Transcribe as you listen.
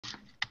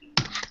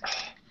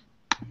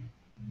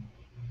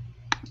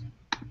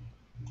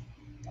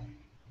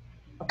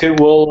Okay,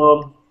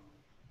 well,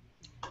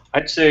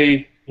 I'd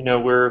say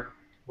we're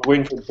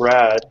waiting for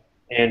Brad,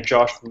 and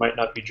Josh might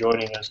not be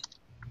joining us.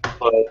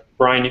 But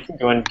Brian, you can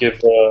go ahead and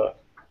give your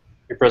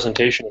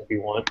presentation if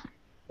you want.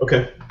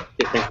 Okay.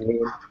 Get things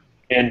moving.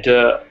 And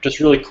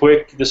just really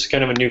quick, this is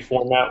kind of a new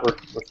format. We're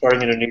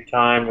starting at a new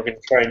time. We're going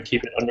to try and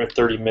keep it under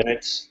 30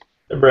 minutes.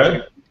 Hey,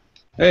 Brad.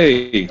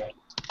 Hey.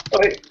 Oh,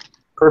 hey.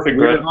 Perfect,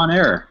 We're Brad. on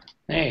air.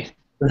 Hey.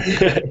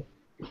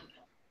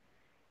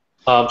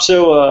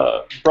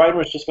 So Brian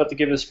was just about to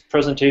give his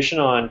presentation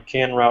on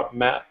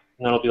can.route.map,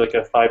 and that'll be like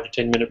a 5 to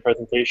 10 minute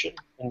presentation.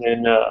 And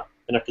then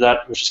after that,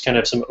 there's just kind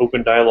of some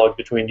open dialogue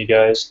between you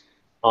guys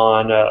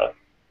on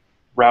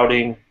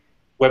routing,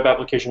 web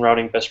application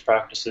routing best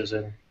practices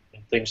and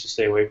things to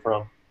stay away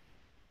from.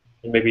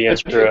 And maybe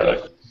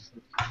answer.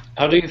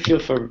 How do you feel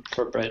for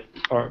Brad?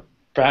 Or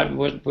Brad,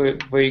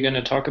 were you going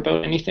to talk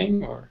about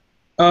anything? Or?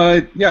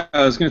 Yeah,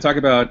 I was going to talk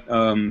about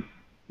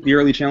the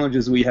early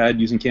challenges we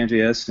had using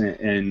CanJS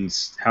and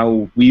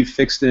how we've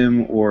fixed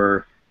them,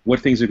 or what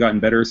things have gotten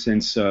better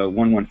since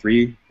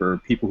 1.1.3 for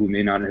people who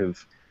may not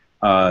have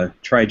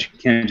tried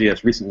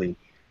CanJS recently.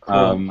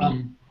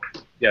 Cool.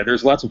 Yeah,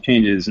 there's lots of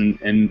changes,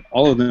 and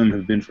all of them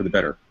have been for the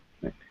better.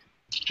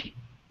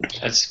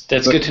 That's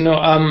good to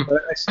know.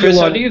 Chris,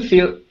 how do you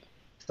feel?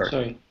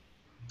 Sorry,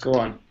 go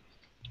on.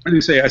 I was going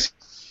to say, I see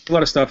a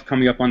lot of stuff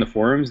coming up on the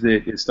forums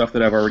that is stuff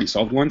that I've already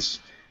solved once.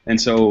 And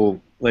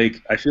so,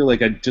 like, I feel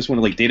like I just want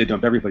to like data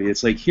dump everybody.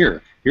 It's like,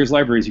 here's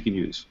libraries you can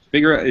use.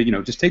 Figure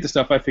out, just take the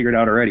stuff I figured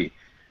out already.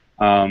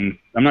 I'm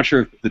not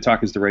sure if the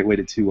talk is the right way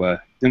to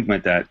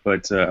implement that,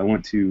 but I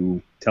want to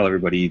tell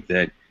everybody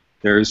that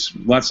there's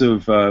lots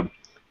of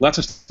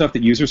stuff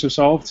that users have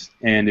solved,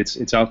 and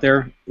it's out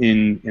there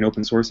in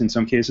open source in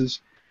some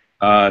cases.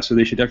 So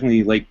they should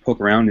definitely like poke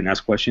around and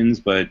ask questions,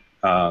 but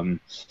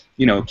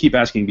keep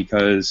asking,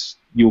 because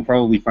you'll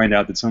probably find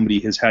out that somebody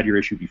has had your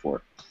issue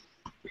before.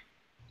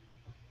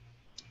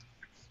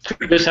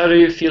 Chris, how do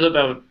you feel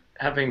about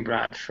having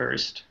Brad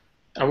first?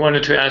 I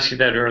wanted to ask you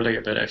that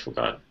earlier, but I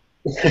forgot.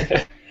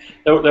 that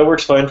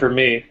works fine for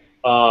me.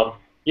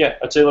 Yeah,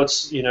 I'd say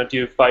let's do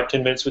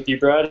 5-10 minutes with you,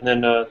 Brad, and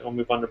then we'll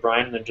move on to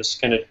Brian, and then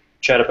just kind of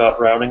chat about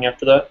routing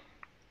after that.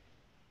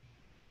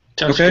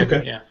 Sounds okay.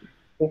 Good. Yeah.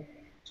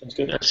 Sounds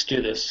good. Let's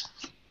do this.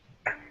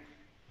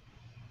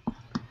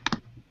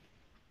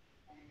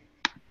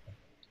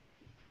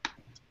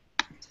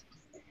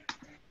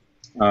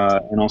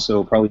 And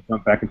also probably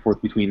jump back and forth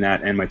between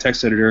that and my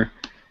text editor,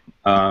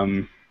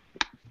 and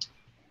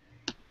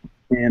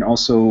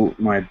also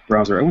my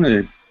browser. I want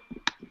to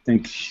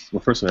think. Well,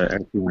 first I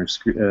actually want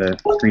to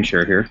screen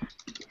share here.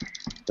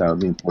 That would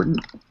be important.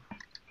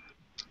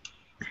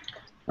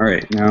 All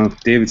right, now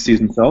David sees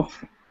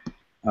himself.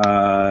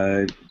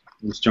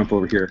 Let's jump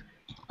over here.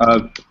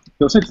 So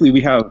essentially,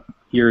 we have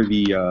here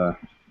the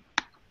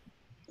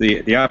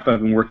app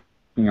I've been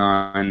working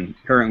on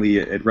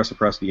currently at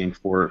Reciprocity Inc.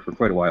 for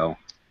quite a while,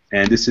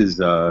 and this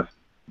is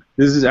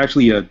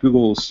actually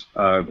Google's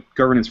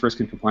governance,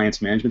 risk, and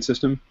compliance management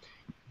system.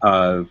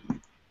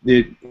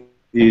 It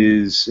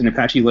is an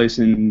Apache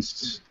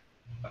licensed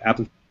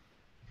application.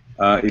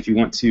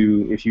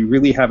 If you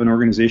really have an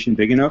organization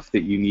big enough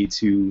that you need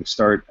to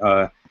start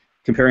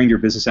comparing your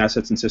business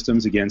assets and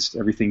systems against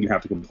everything you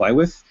have to comply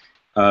with,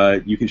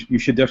 you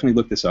should definitely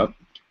look this up.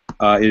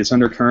 It is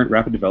under current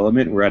rapid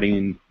development. We're adding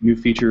in new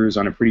features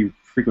on a pretty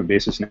frequent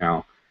basis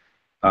now.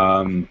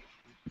 I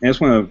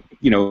just want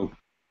to,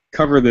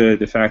 cover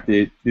the fact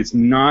that it's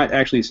not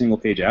actually a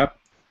single-page app.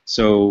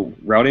 So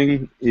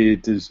routing,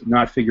 it does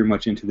not figure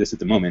much into this at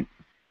the moment.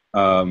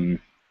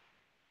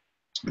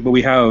 But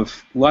we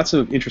have lots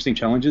of interesting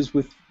challenges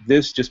with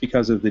this just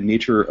because of the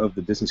nature of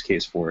the business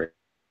case for it.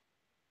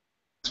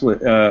 That's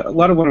what a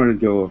lot of what I'm going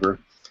to go over.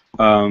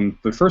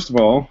 But first of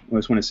all, I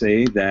just want to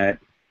say that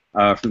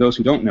for those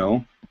who don't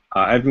know,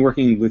 I've been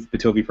working with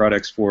Bitovi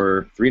products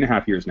for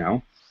 3.5 years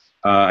now.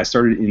 I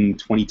started in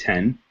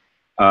 2010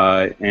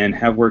 and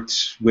have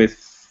worked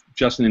with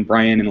Justin and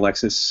Brian and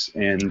Alexis,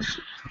 and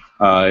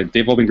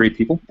they've all been great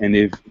people, and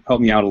they've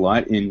helped me out a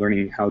lot in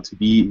learning how to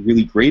be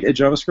really great at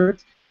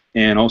JavaScript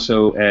and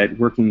also at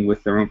working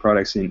with their own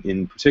products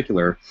in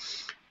particular.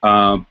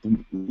 But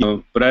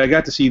I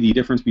got to see the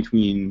difference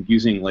between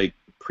using like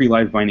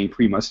pre-live binding,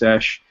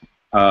 pre-mustache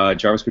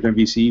JavaScript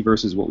MVC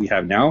versus what we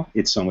have now.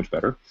 It's so much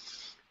better.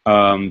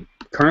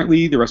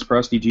 Currently, the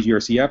Reciprocity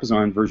GGRC app is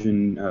on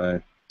version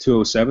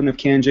 207 of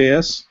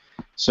CanJS,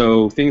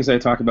 so things I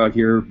talk about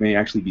here may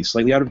actually be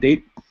slightly out of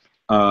date.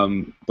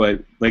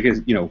 But like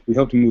we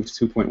hope to move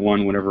to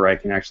 2.1 whenever I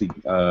can actually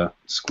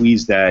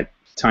squeeze that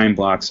time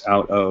blocks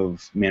out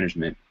of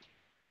management.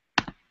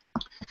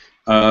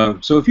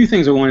 So a few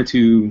things I wanted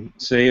to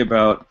say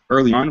about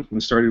early on when we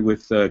started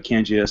with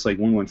CanJS like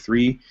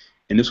 1.1.3,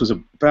 and this was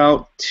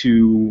about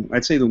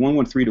I'd say the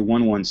 1.1.3 to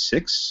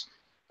 1.1.6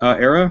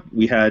 era.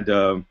 We had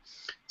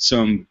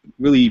some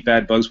really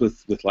bad bugs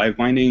with live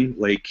binding,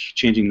 like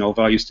changing null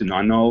values to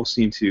non-null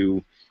seemed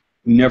to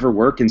never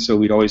work, and so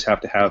we'd always have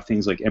to have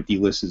things like empty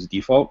lists as a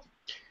default.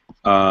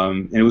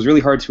 And it was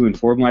really hard to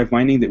inform live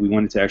binding that we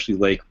wanted to actually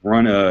like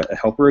run a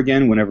helper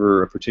again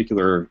whenever a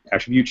particular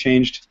attribute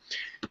changed.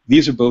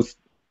 These are both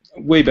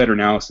way better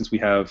now since we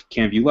have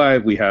can.view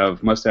live, we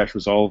have mustache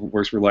resolve,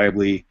 works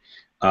reliably,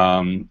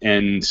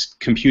 and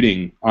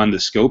computing on the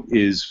scope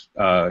is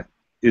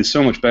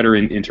so much better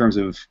in terms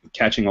of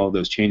catching all of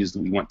those changes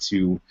that we want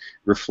to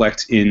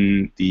reflect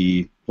in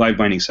the live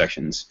binding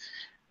sections.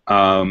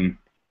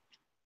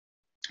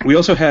 We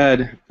also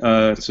had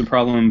some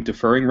problem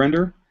deferring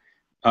render,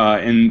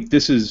 and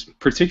this is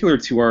particular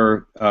to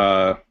our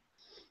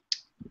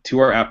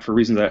app for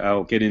reasons that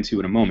I'll get into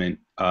in a moment.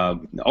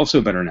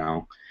 Also better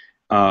now.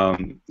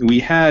 We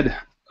had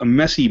a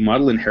messy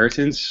model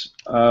inheritance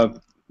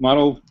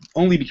model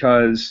only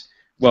because,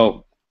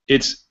 well,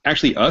 it's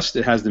actually us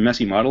that has the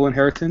messy model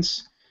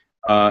inheritance.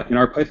 In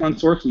our Python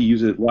source, we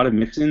use a lot of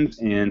mixins,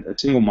 and a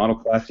single model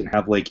class can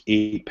have like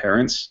 8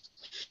 parents.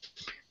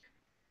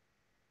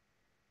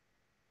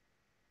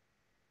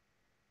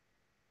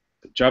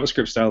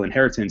 JavaScript style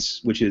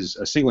inheritance, which is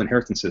a single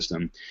inheritance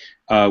system,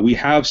 we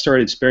have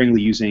started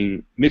sparingly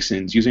using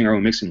mixins, using our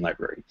own mixin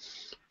library.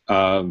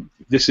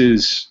 This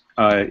is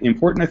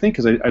important, I think,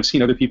 because I've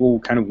seen other people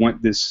kind of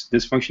want this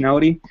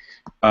functionality.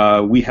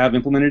 We have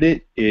implemented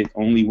it. It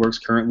only works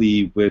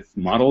currently with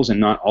models and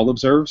not all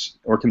observes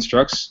or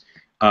constructs,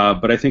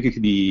 but I think it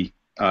could be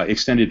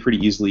extended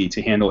pretty easily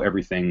to handle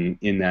everything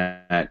in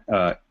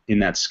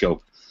that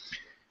scope.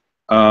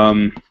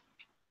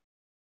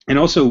 And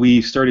also,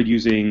 we started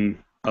using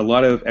a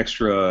lot of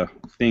extra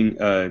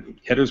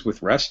headers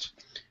with REST,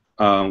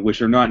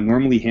 which are not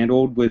normally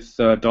handled with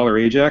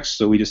 $Ajax.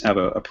 So we just have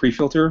a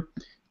pre-filter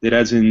that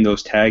adds in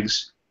those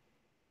tags.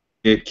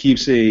 It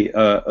keeps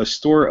a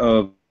store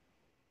of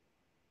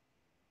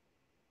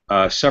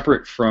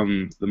separate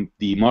from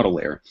the model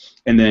layer,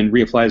 and then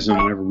reapplies them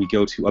whenever we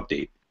go to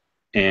update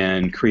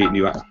and create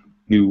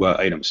new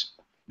items.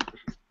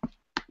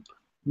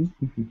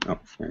 Oh,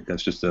 right,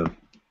 that's just a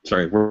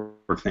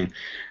work thing.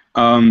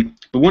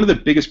 But one of the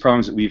biggest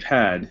problems that we've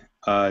had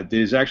that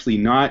is actually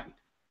not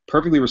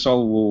perfectly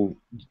resolvable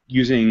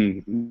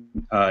using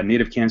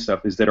native can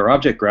stuff is that our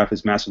object graph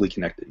is massively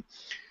connected.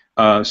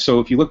 So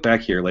if you look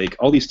back here, like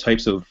all these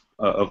types of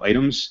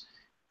items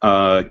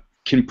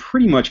can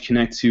pretty much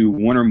connect to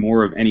one or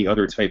more of any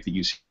other type that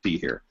you see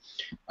here.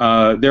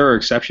 There are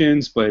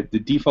exceptions, but the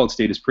default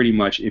state is pretty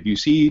much if you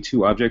see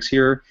 2 objects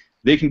here,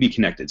 they can be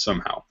connected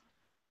somehow.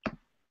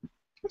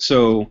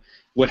 So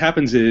what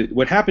happened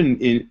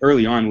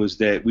early on was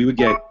that we would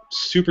get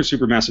super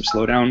massive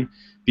slowdown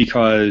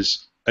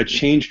because a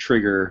change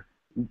trigger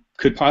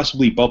could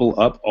possibly bubble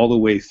up all the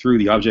way through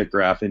the object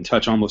graph and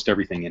touch almost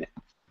everything in it.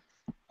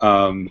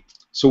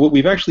 So what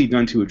we've actually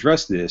done to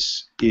address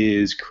this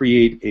is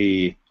create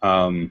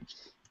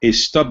a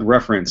stub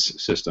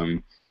reference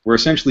system where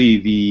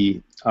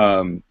essentially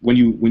when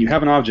you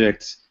have an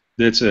object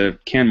that's a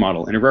can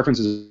model and it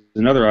references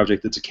another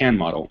object that's a can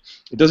model,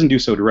 it doesn't do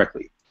so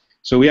directly.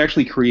 So we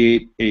actually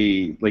create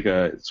a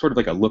sort of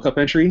like a lookup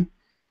entry,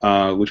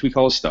 which we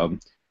call a stub,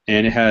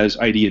 and it has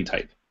ID and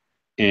type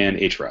and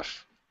href.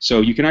 So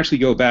you can actually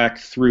go back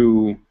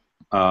through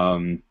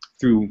the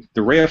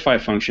reify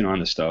function on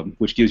the stub,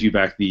 which gives you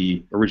back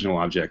the original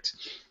object.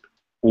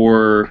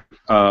 Or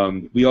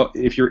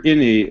if you're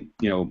in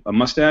a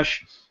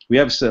mustache, we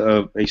have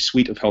a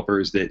suite of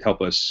helpers that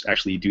help us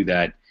actually do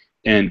that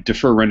and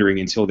defer rendering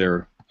until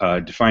they're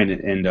defined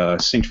and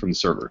synced from the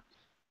server.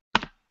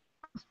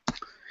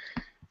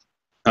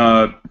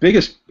 One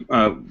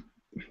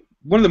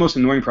of the most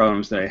annoying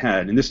problems that I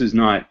had, and this is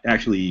not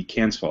actually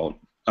Can's fault,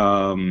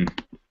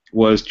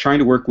 was trying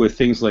to work with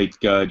things like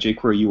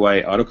jQuery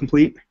UI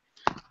autocomplete.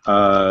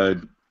 What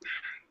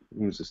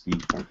was this? There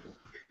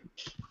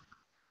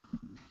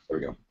we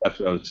go. That's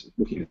what I was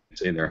looking to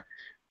say there.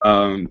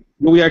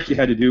 What we actually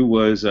had to do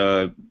was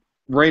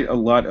write a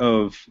lot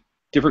of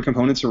different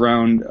components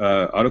around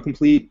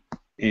autocomplete,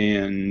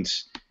 and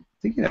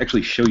I think I can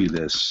actually show you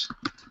this.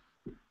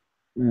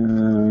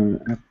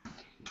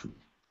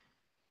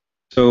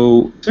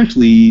 So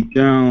essentially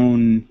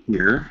down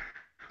here,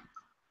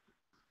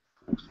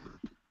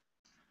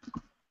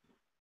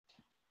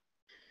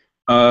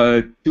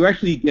 to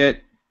actually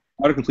get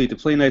autocomplete to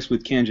play nice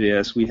with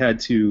CanJS, we had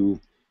to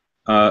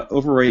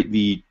overwrite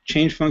the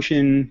change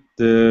function.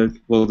 The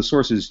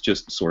source is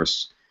just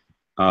source,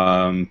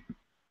 and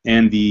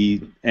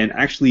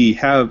actually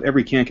have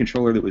every can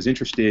controller that was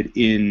interested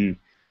in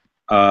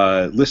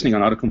listening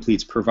on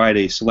autocompletes provide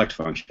a select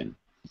function.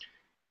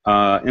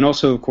 And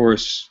also, of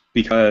course,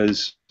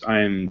 because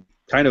I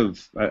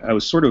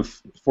was sort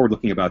of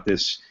forward-looking about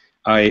this,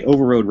 I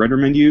overrode render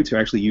menu to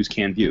actually use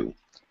can.view.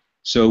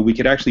 So we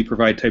could actually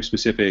provide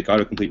type-specific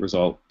autocomplete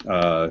result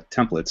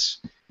templates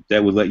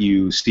that would let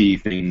you see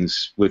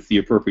things with the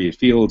appropriate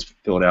fields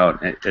filled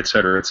out, et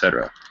cetera, et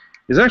cetera.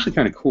 It's actually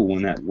kind of cool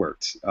when that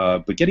worked,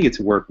 but getting it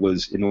to work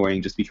was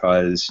annoying just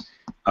because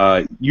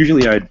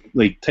usually I'd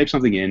type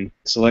something in,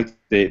 select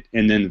it,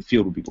 and then the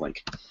field would be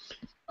blank.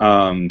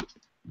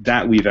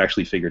 that we've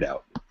actually figured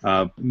out.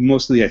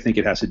 Mostly, I think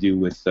it has to do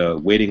with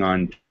waiting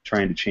on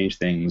trying to change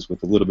things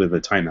with a little bit of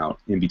a timeout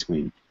in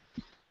between.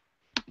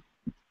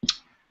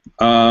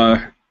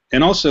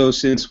 And also,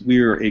 since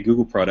we're a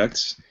Google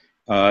product,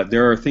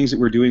 there are things that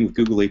we're doing with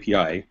Google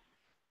API.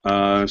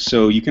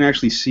 So you can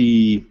actually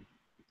see,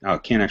 I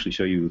can't actually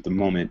show you at the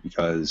moment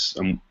because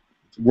I'm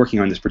working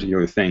on this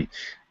particular thing.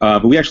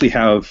 But we actually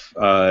have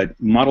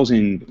models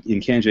in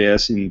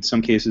CanJS, in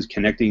some cases,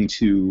 connecting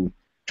to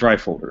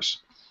drive folders.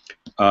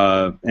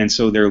 And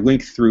so they're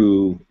linked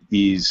through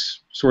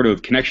these sort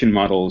of connection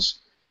models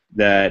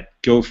that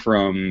go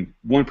from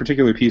one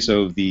particular piece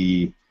of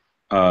the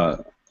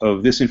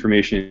of this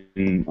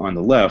information on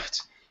the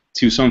left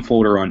to some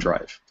folder on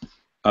drive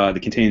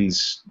that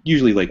contains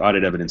usually like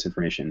audit evidence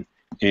information.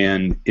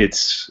 And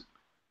it's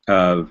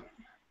and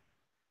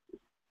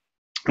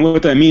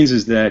what that means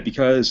is that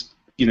because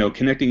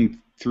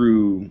connecting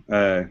through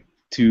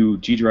to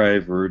G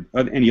Drive or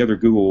any other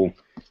Google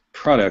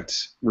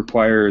product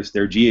requires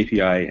their G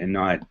API and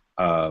not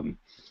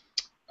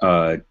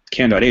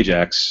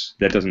can.ajax,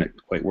 that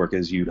doesn't quite work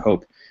as you'd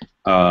hope.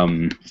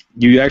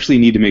 You actually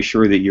need to make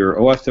sure that your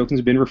OAuth tokens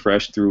have been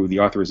refreshed through the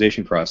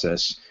authorization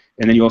process,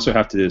 and then you also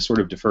have to sort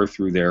of defer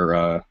through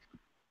their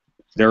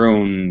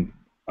own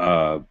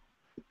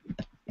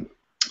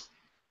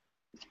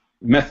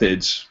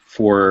methods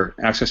for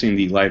accessing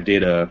the live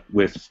data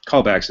with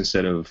callbacks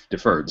instead of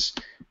deferreds.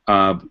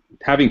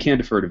 Having can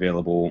deferred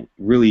available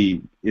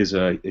really is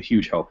a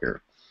huge help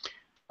here.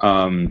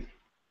 So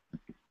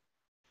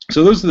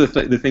those are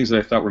the things that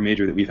I thought were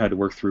major that we've had to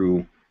work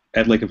through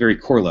at like a very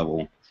core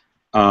level.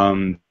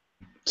 Some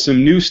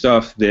new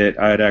stuff that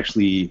I had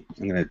actually,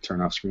 I'm going to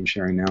turn off screen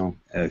sharing now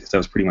because that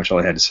was pretty much all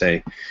I had to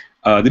say.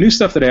 The new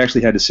stuff that I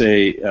actually had to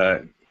say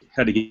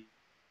had to get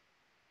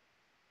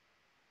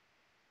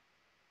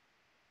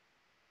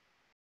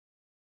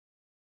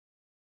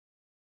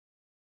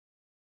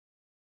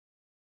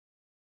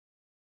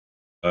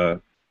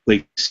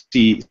like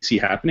see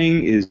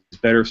happening is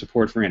better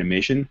support for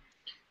animation.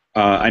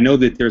 I know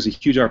that there's a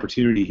huge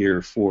opportunity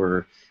here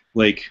for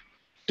like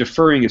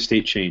deferring a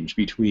state change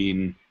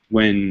between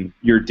when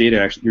your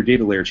data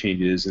layer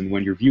changes and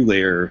when your view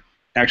layer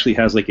actually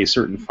has like a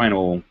certain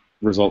final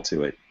result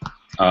to it,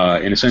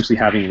 and essentially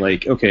having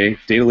like, okay,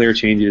 data layer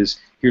changes,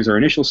 here's our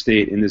initial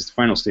state, and this is the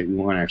final state we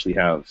want to actually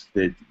have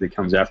that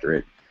comes after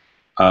it,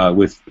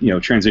 with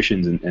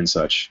transitions and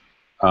such.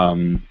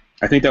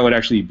 I think that would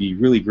actually be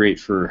really great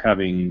for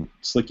having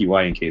slick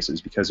UI in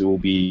cases because it will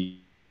be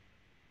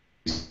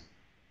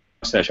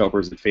mustache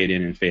helpers that fade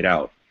in and fade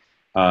out.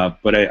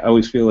 But I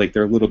always feel like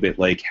they're a little bit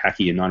like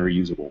hacky and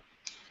non-reusable.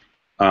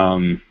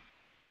 And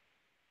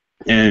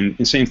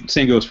the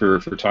same goes for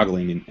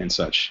toggling and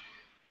such.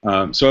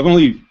 So I've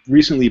only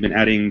recently been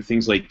adding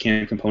things like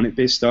can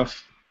component-based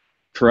stuff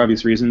for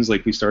obvious reasons.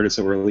 Like we started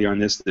so early on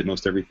this that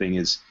most everything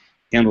is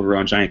handled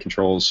around giant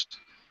controls.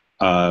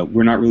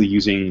 We're not really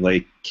using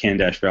like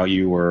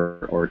can-value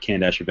or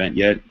can-event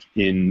yet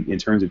in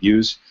terms of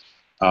use.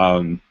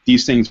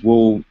 These things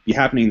will be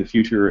happening in the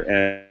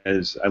future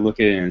as I look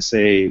at it and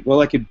say,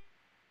 well, I could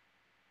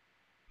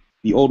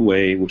the old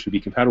way, which would be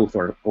compatible with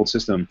our old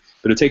system,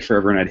 but it'd take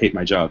forever and I'd hate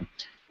my job.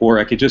 Or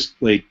I could just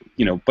like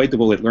bite the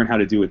bullet, learn how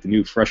to do it the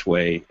new, fresh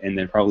way, and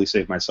then probably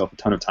save myself a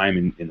ton of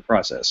time in the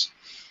process.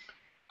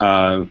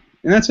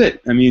 And that's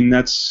it. I mean,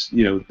 that's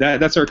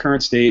that's our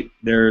current state.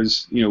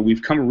 There's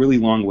we've come a really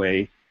long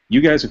way.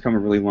 You guys have come a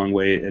really long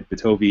way at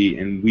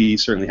Bitovi, and we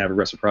certainly have a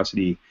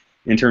reciprocity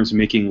in terms of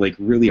making like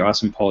really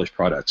awesome polished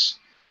products.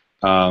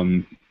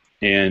 And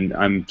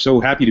I'm so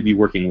happy to be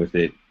working with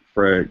it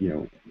for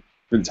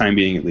for the time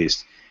being at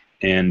least.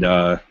 And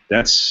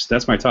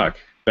that's my talk.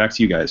 Back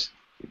to you guys.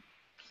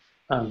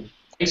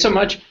 Thanks so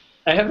much.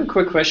 I have a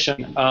quick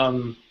question.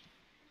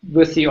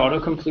 With the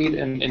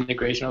autocomplete and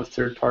integration of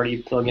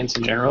third-party plugins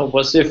in general,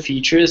 was there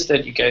features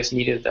that you guys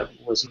needed that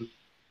wasn't,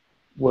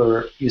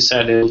 where you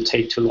said it'll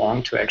take too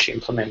long to actually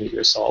implement it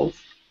yourself,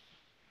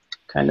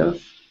 kind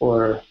of,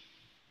 or?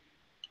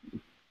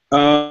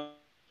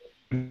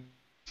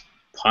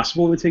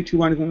 Possible it would take too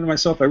long to implement it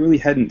myself. I really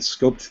hadn't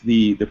scoped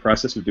the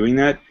process of doing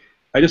that.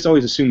 I just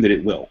always assumed that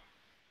it will.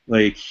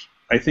 Like,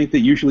 I think that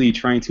usually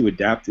trying to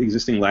adapt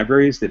existing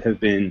libraries that have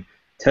been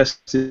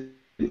tested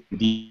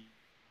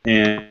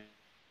and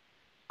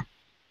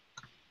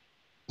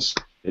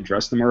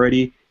address them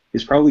already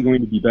is probably going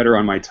to be better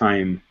on my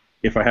time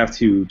if I have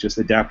to just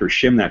adapt or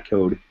shim that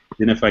code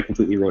than if I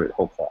completely wrote it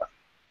whole cloth.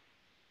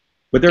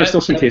 But there are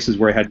still some cases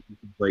where I had to do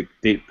like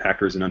date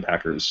packers and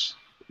unpackers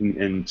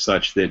and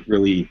such that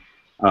really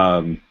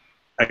I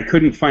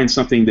couldn't find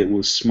something that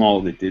was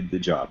small that did the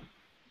job.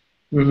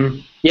 Mm-hmm.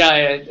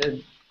 Yeah,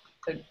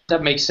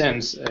 that makes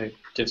sense. I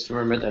just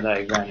remember that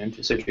I ran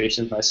into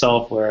situations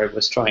myself where I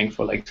was trying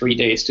for like 3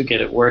 days to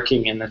get it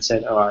working, and then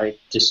said, "Oh, I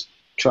just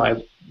try,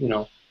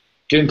 to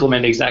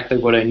implement exactly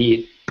what I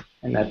need,"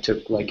 and that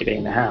took like a day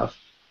and a half.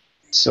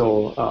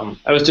 So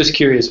I was just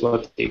curious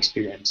what the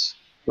experience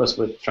was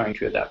with trying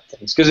to adapt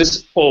things, because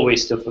it's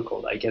always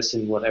difficult, I guess,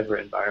 in whatever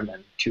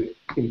environment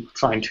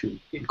trying to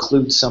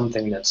include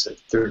something that's a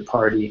third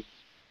party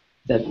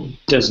that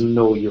doesn't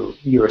know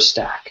your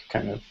stack,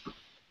 kind of.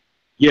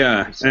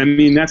 Yeah, I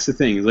mean, that's the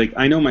thing. Like,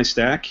 I know my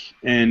stack,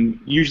 and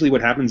usually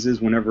what happens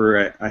is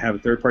whenever I have a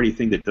third-party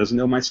thing that doesn't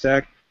know my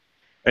stack,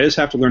 I just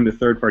have to learn the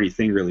third-party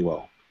thing really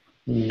well.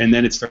 And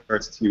then it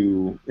starts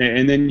to,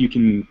 and then you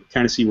can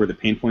kind of see where the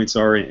pain points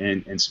are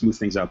and smooth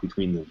things out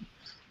between them.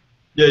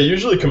 Yeah,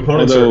 usually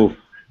components Although,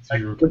 are...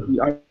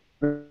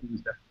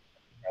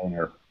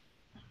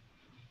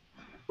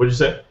 What'd you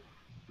say?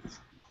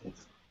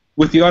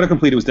 With the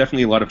autocomplete, it was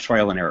definitely a lot of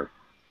trial and error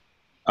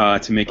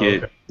to make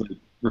it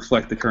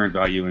reflect the current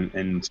value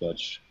and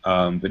such.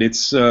 But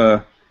it's,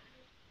 yeah,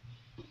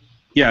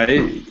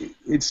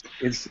 it's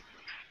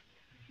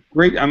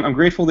great. I'm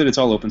grateful that it's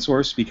all open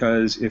source,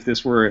 because if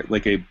this were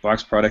like a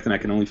box product and I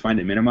can only find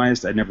it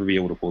minimized, I'd never be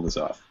able to pull this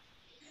off.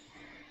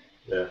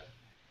 Yeah,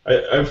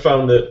 I've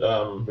found that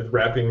with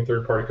wrapping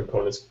third-party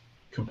components,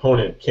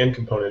 can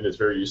component is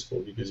very useful,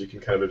 because you can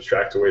kind of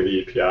abstract away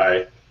the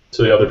API,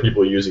 so the other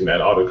people using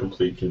that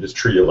autocomplete can just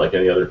treat it like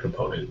any other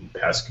component and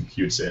pass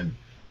computes in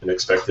and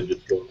expect it to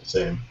just go the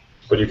same.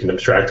 But you can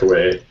abstract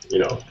away, you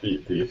know,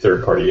 the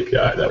third-party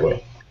API that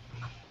way.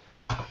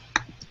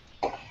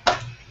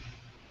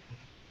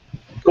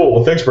 Cool.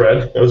 Well, thanks,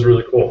 Brad. That was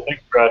really cool.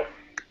 Thanks, Brad.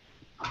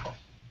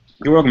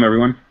 You're welcome,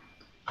 everyone.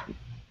 All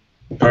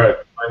right.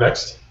 Am I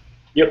next?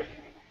 Yep.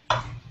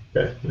 Okay.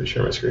 Let me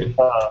share my screen.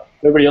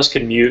 Everybody else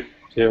can mute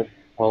too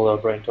while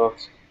Brian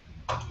talks.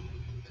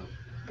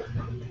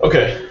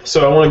 Okay.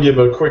 So I want to give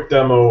a quick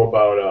demo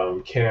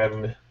about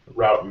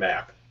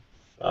can.route.map.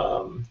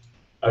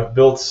 I've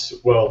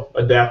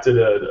adapted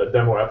a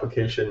demo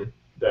application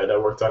that I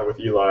worked on with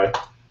Eli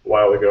a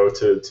while ago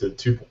to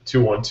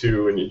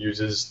 2.12, and it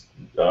uses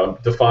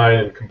define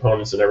and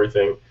components and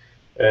everything.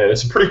 And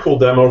it's a pretty cool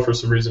demo for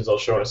some reasons I'll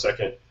show in a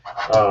second.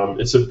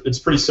 It's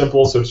pretty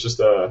simple, so it's just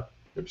a,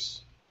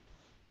 oops,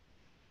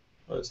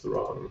 oh, that's the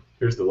wrong,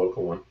 here's the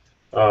local one.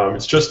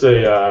 It's just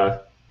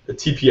a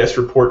TPS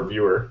report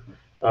viewer.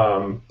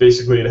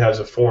 Basically, it has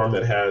a form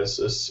that has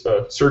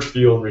a search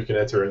field where you can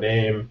enter a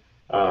name,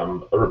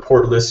 a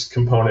report list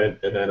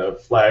component, and then a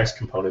flags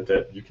component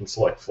that you can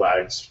select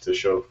flags to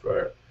show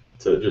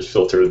to just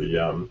filter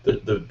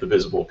the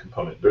visible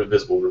component, the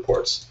visible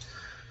reports.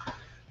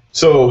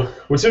 So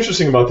what's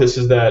interesting about this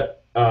is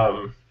that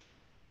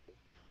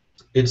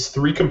it's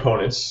 3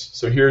 components.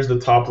 So here's the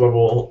top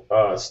level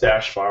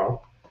stash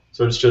file.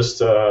 So it's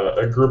just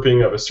a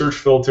grouping of a search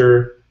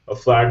filter, a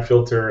flag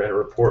filter, and a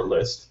report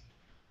list.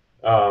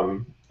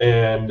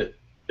 And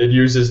it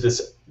uses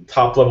this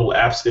top level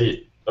app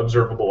state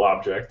observable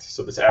object.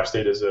 So this app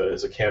state is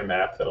a can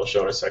map that I'll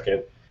show in a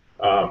second.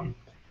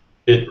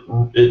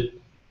 It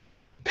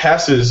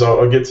passes,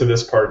 I'll get to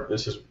this part,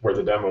 this is where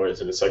the demo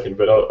is in a second,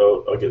 but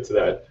I'll get to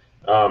that.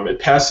 It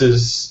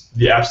passes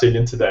the app state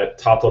into that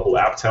top level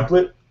app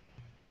template,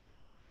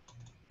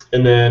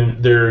 and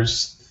then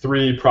there's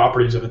 3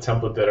 properties of the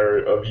template that are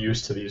of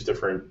use to these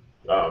different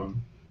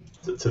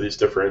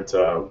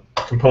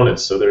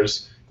components. So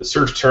there's the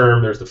search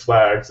term, there's the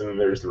flags, and then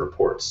there's the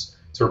reports.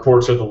 So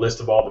reports are the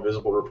list of all the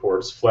visible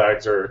reports,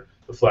 flags are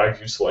the flags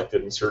you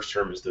selected, and search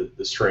term is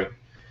the string.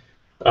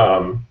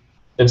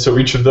 And so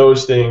each of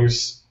those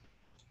things,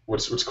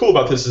 what's cool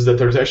about this is that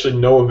there's actually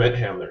no event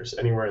handlers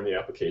anywhere in the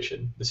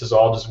application. This is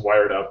all just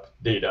wired up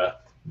data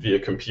via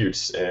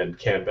computes and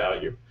can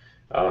value.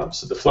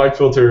 So the flag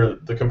filter,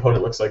 the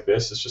component looks like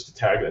this. It's just a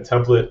tag and a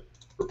template.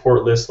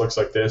 Report list looks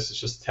like this. It's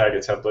just a tag, a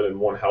template, and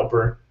 1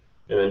 helper.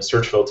 And then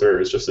search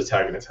filter is just a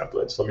tag and a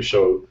template. So let me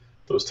show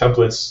those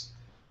templates.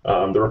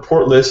 The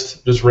report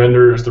list just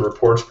renders the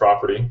reports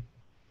property,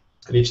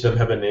 and each of them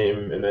have a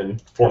name, and then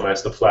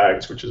formats the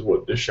flags, which is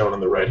what is shown on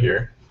the right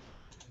here.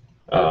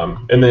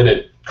 And then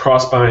it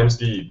cross-binds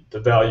the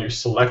value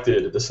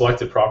selected, the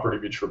selected property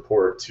of each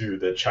report to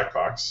the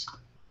checkbox.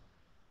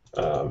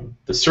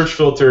 The search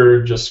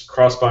filter just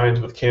cross-binds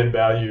with can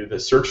value the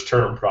search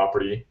term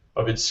property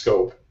of its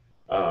scope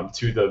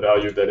to the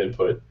value of that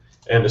input.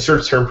 And the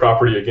search term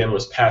property, again,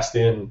 was passed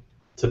in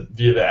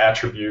via the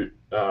attribute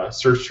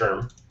search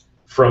term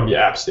from the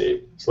app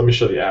state. So let me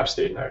show the app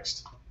state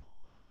next.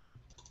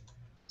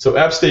 So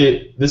app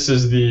state, in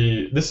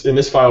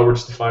this file we're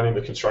just defining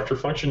the constructor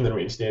function, then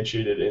we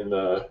instantiate it in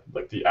the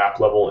app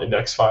level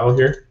index file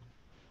here.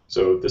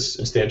 So this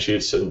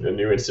instantiates a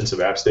new instance of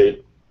app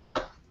state.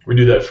 We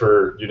do that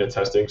for unit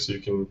testing, so you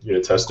can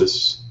unit test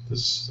this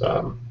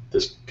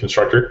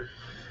constructor.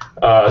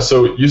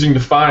 So using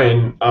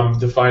define, I'm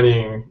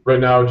defining right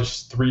now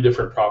just 3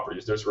 different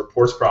properties. There's a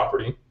reports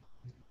property,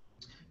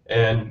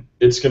 and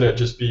it's going to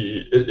just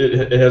be,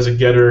 it has a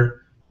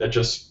getter that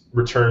just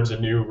returns a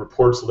new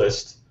reports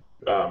list,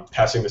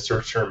 passing the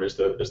search term as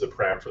the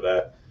param for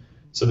that.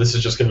 So this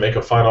is just going to make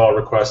a final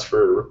request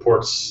for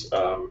reports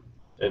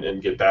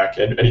and get back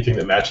anything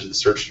that matches the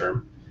search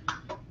term.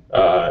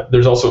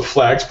 There's also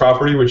flags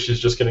property, which is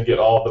just going to get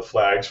all of the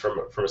flags from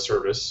a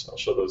service. I'll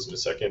show those in a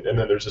second. And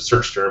then there's a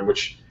search term,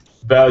 which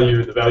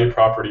the value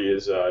property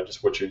is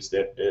just what you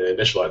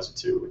initialize it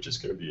to, which is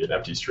going to be an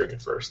empty string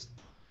at first.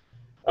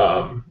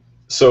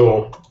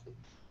 So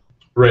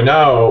right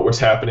now, what's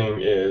happening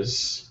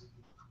is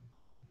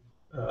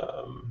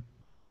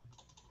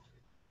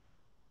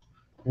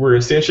we're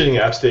instantiating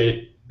app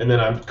state, and then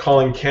I'm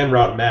calling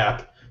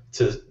can.route.map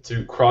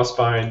to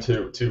cross-bind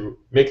to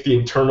make the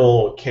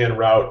internal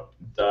can.route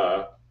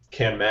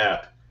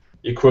can.map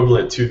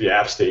equivalent to the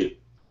app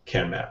state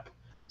can.map.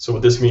 So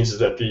what this means is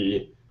that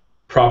the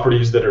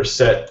properties that are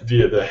set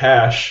via the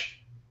hash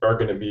are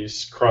going to be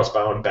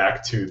cross-bound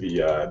back to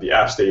the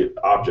app state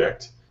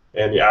object,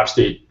 and the app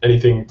state,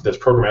 anything that's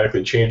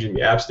programmatically changing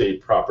the app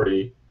state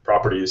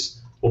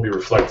properties will be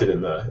reflected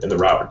in the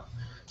route.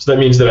 So that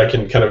means that I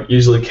can kind of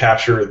easily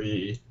capture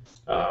the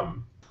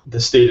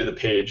state of the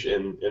page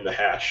in the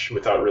hash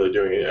without really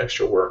doing any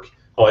extra work.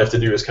 All I have to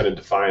do is kind of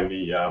define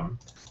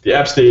the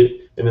app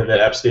state, and then that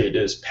app state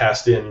is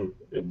passed in,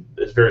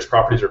 various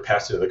properties are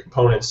passed into the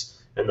components,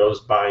 and those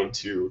bind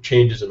to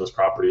changes in those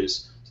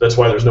properties. So that's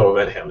why there's no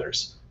event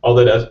handlers. All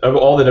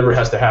that ever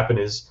has to happen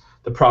is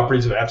the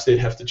properties of app state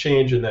have to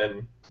change, and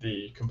then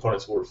the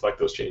components will reflect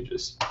those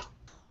changes.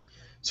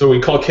 So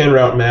we call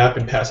can.route.map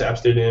and pass app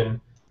state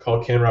in,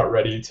 call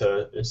can.route.ready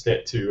to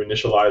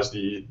initialize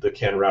the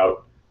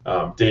can.route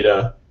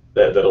data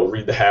that'll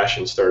read the hash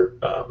and start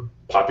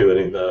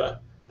populating the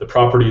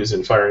properties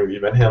and firing the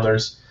event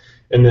handlers.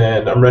 And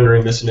then I'm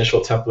rendering this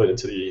initial template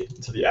into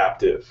the app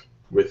div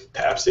with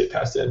app state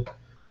passed in.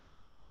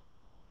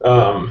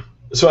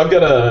 So I've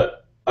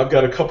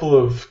got a couple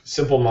of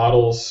simple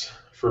models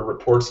for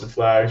reports and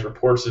flags.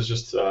 Reports is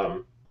just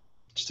a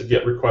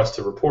get request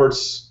to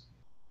reports.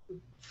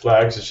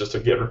 Flags is just a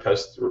get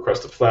request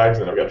to flags,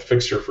 and then I've got a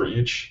fixture for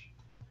each.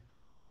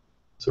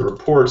 So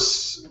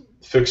reports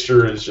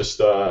fixture is just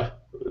a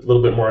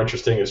little bit more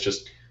interesting. It's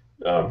just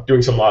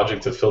doing some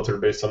logic to filter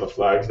based on the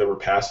flags that were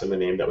passed and the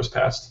name that was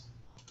passed.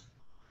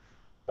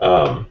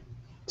 So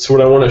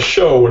what I want to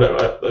show,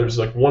 there's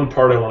like one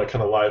part I want to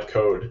kind of live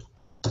code.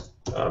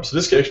 So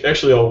this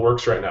actually all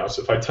works right now.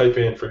 So if I type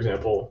in, for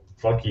example,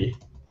 funky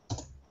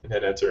and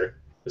hit enter,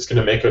 it's going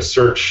to make a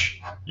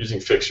search using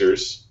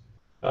fixtures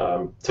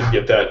to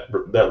get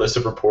that list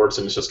of reports,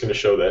 and it's just going to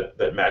show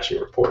that matching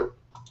report.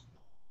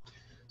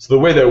 So the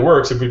way that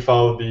works, if we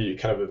follow the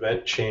kind of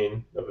event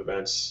chain of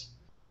events,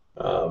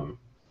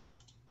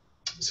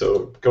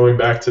 so going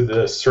back to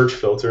the search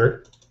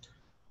filter,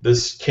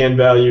 this can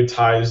value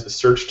ties the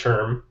search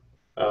term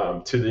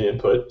to the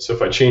input. So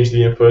if I change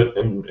the input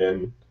and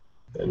then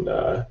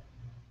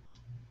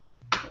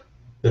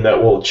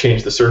that will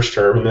change the search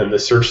term, and then the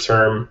search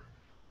term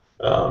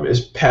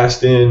is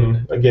passed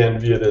in again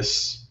via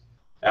this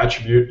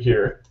attribute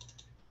here.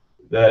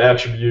 That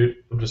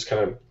attribute, I'm just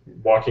kind of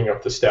walking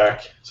up the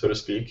stack, so to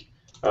speak.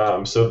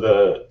 So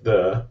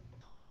the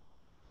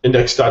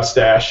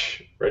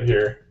index.stash right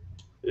here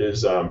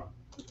is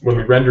when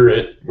we render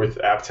it with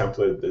app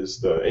template is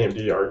the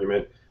AMD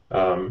argument.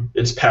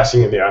 It's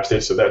passing in the app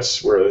state, so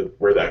that's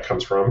where that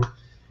comes from.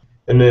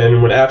 And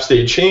then when app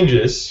state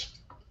changes,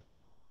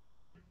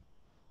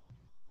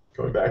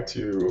 going back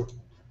to,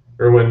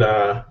 or when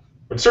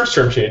search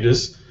term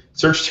changes,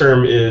 search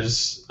term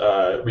is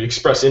we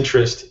express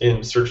interest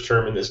in search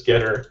term in this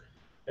getter,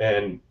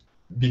 and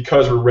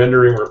because we're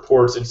rendering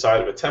reports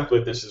inside of a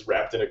template, this is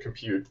wrapped in a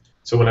compute.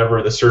 So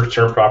whenever the search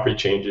term property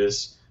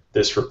changes,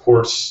 this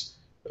reports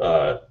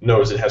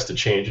knows it has to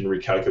change and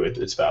recalculate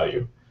its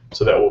value.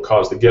 So that will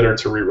cause the getter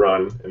to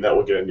rerun, and that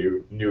will get a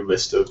new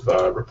list of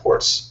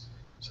reports.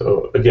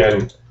 So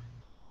again,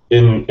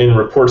 in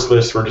reports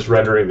list, we're just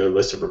rendering the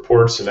list of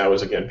reports, and that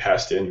was again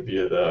passed in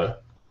via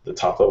the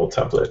top level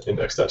template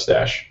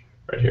index.stash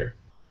right here.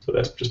 So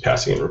that's just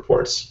passing in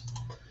reports.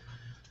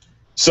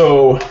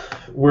 So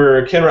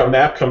where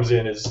can.route.map comes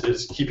in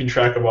is keeping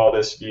track of all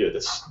this via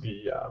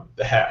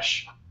the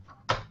hash.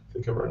 I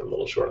think I'm running a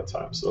little short on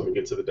time, so let me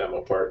get to the demo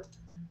part.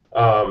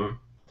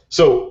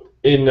 So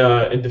in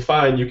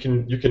define, you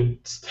can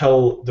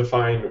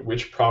define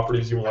which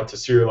properties you want to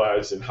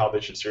serialize and how they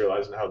should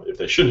serialize and if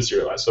they shouldn't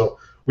serialize. So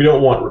we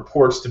don't want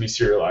reports to be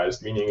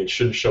serialized, meaning it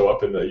shouldn't show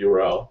up in the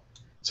URL.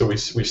 So we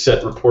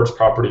set reports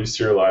properties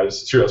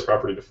serialized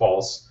property to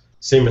false.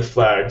 Same with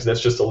flags. That's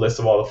just a list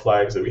of all the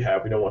flags that we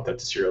have. We don't want that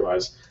to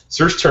serialize.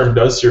 Search term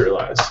does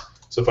serialize.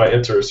 So if I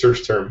enter a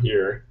search term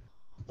here,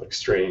 like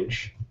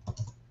strange,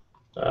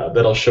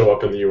 that'll show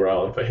up in the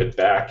URL. If I hit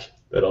back,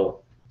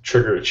 that'll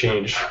trigger a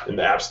change in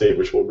the app state,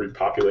 which will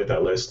repopulate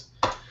that list.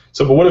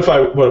 So, but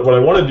what I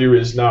want to do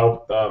is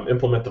now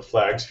implement the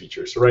flags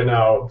feature. So right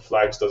now,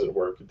 flags doesn't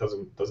work. It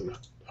doesn't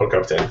hook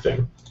up to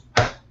anything.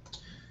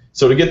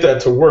 So to get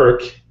that to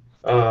work,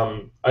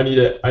 I need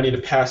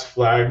to pass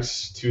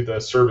flags to the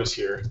service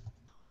here.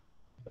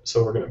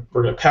 So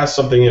we're gonna pass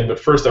something in, but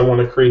first I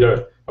want to create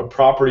a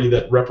property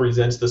that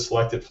represents the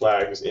selected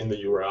flags in the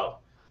URL.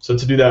 So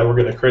to do that, we're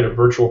going to create a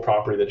virtual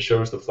property that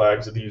shows the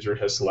flags that the user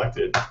has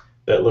selected.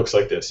 That looks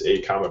like this: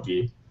 A,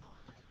 B.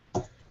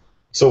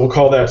 So we'll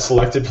call that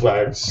selected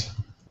flags.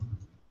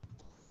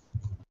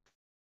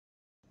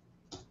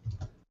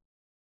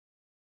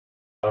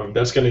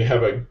 That's going to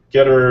have a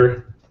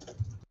getter.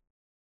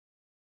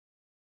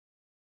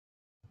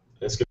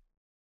 It's going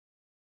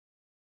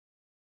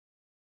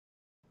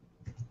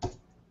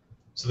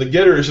So the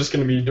getter is just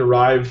going to be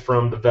derived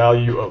from the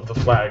value of the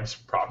flags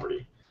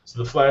property.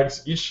 So the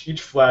flags,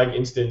 each flag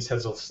instance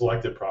has a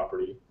selected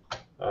property.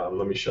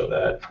 Let me show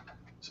that.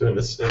 So in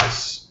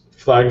this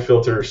flag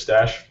filter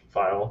stash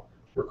file,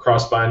 we're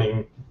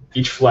cross-binding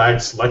each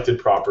flag selected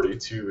property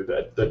to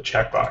the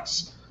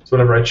checkbox. So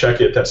whenever I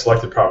check it, that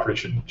selected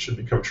property should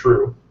become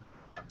true.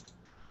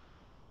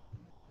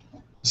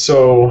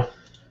 So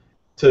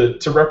to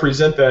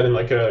represent that in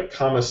like a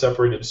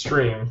comma-separated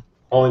string,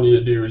 all I need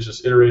to do is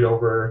just iterate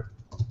over,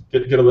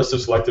 get a list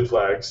of selected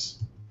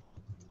flags.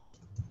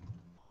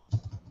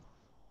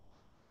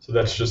 So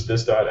that's just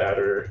this dot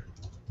adder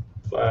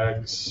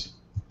flags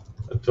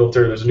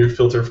filter. There's a new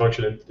filter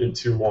function in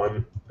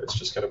 2.1. That's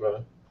just kind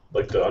of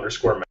like the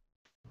underscore map.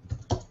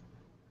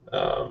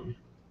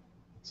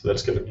 So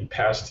that's going to be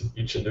passed to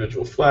each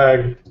individual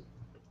flag.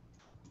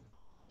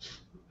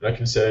 And I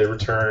can say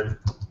return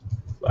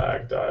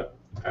flag dot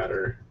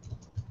adder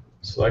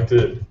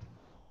selected,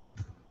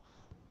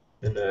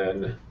 and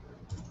then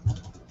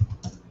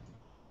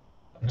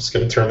I'm just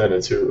going to turn that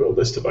into a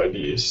list of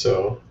IDs.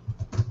 So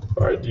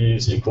our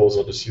IDs equals,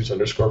 I'll just use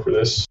underscore for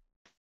this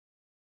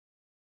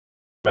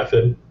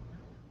method.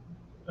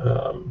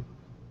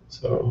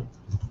 So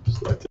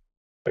selected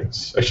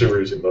flags. Actually, we're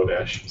using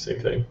Lodash, same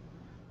thing.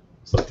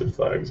 Selected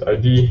flags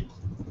ID,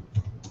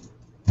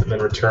 and then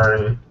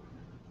return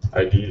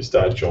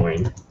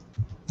IDs.join,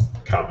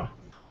 comma.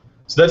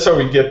 So that's how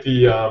we get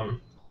the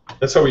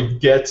that's how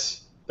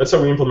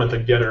we implement the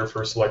getter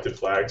for selected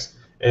flags,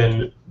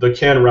 and the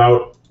can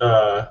route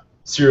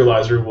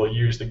serializer will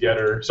use the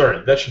getter.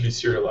 Sorry, that should be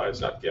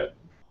serialized, not get.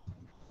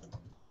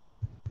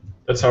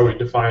 That's how we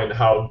define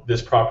how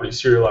this property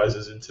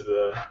serializes into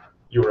the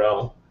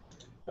URL.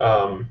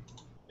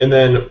 And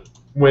then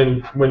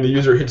when the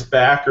user hits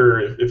back,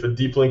 or if a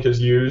deep link is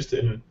used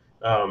and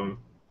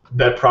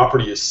that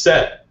property is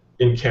set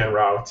in can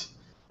route,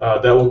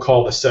 that will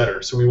call the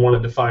setter. So we want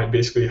to define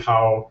basically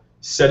how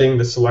setting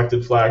the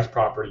selected flags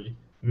property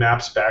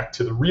maps back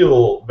to the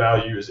real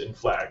values in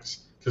flags.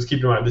 Because keep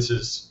in mind, this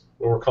is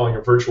what we're calling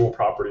a virtual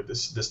property.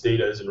 This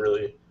data isn't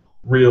really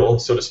real,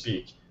 so to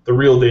speak. The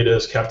real data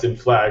is kept in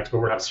flags, but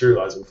we're not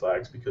serializing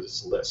flags because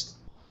it's a list.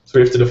 So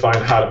we have to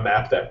define how to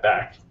map that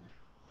back.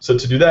 So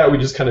to do that, we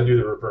just kind of do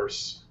the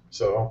reverse.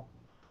 So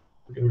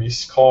we're going to be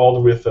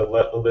called with a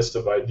list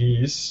of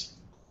IDs.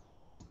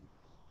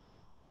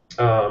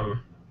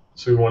 So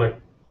we want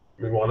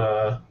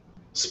to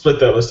split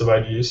that list of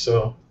IDs.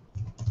 So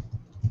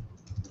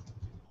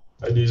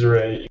IDs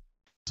array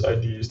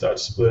equals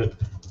IDs.split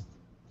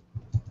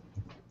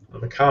on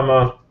the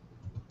comma,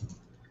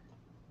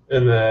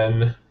 and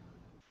then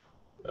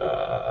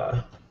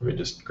let me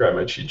just grab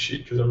my cheat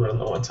sheet because I'm running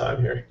low on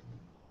time here.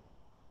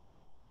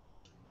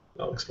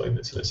 I'll explain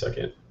this in a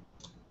second.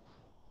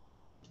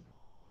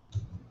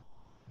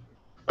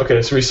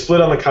 Okay, so we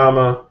split on the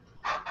comma,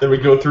 then we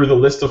go through the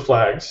list of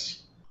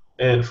flags,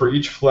 and for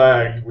each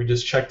flag, we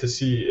just check to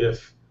see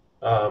if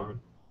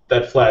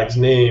that flag's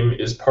name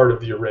is part of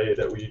the array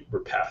that we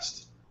were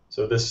passed.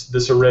 So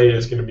this array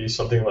is going to be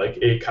something like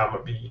A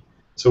comma B.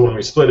 So when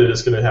we split it,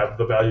 it's going to have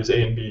the values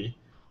A and B.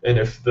 And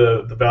if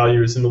the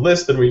value is in the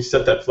list, then we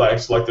set that flag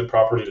selected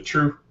property to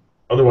true.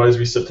 Otherwise,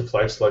 we set the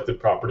flag selected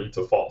property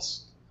to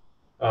false.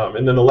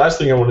 And then the last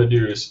thing I want to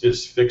do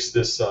is fix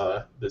this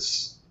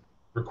this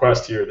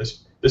request here. This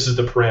is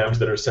the params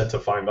that are sent to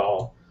find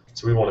all.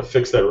 So we want to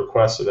fix that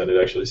request so that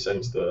it actually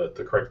sends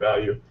the correct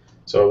value.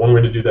 So one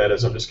way to do that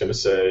is I'm just going to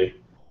say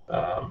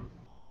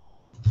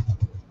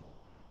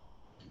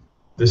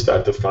this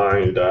dot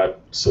define dot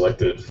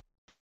selected.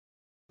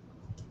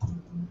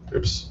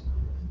 Oops.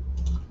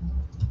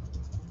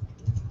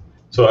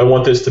 So I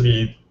want this to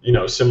be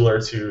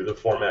similar to the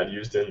format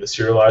used in the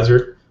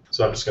serializer.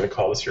 So I'm just going to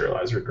call the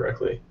serializer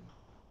directly.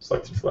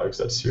 Selected flags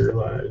that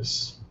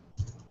serialize.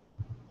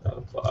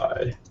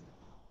 Apply.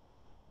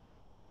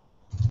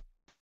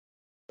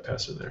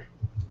 Pass in there.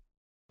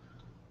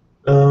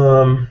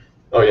 Oh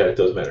yeah, it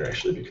does matter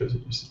actually because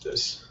it uses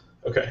this.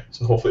 Okay,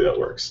 so hopefully that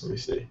works. Let me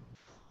see.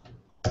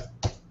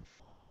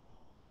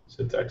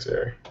 Syntax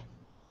error.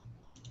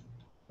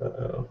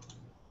 Uh-oh.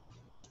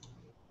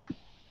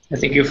 I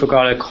think you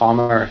forgot a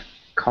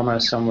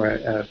comma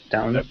somewhere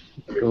down,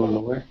 go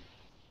lower,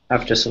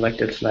 after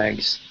selected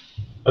flags.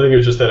 I think it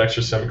was just that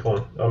extra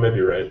semicolon. Oh, maybe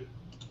you're right.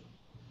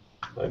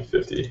 Line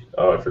 50.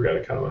 Oh, I forgot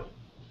a comma.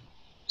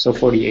 So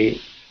 48,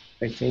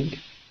 I think.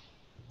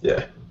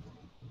 Yeah.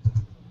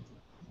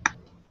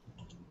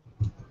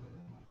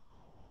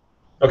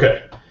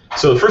 Okay.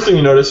 So the first thing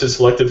you notice is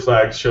selected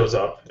flag shows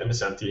up and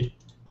it's empty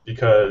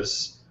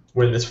because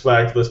when this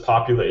flag list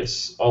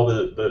populates, all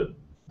the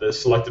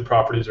selected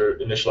properties are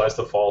initialized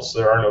to false, so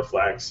there are no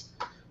flags.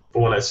 But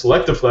when I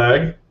select a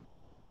flag,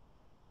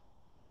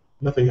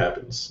 nothing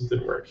happens. It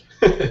didn't work.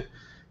 It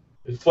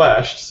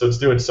flashed, so it's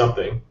doing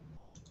something.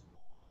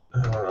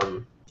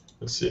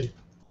 Let's see.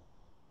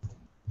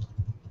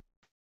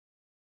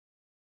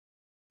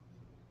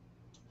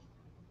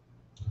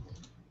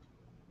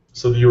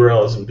 So the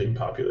URL isn't being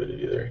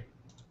populated either.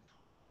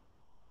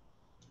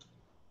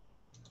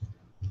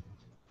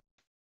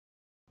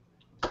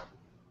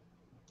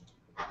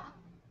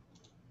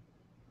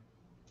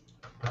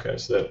 Okay,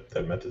 so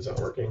that method's not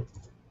working.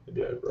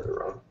 Maybe I wrote it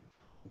wrong.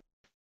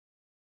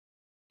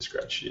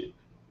 Scratch sheet.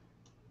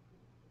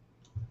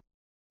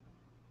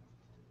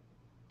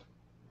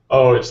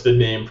 Oh, it's the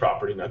name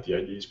property, not the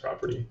IDs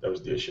property. That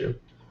was the issue.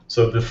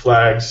 So the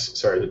flags,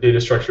 sorry, the data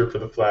structure for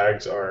the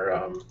flags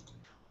are,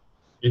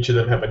 each of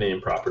them have a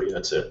name property,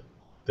 that's it.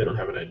 They don't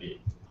have an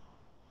ID.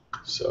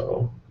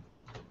 So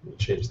let me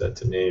change that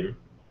to name.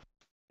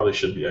 Probably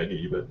should be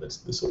ID, but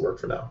this will work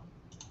for now.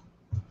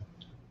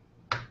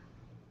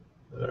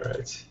 All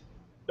right,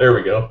 there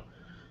we go.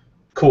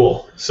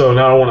 Cool. So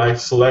now when I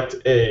select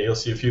A, you'll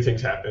see a few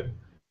things happen.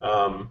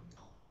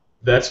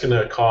 That's going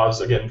to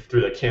cause, again,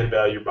 through the can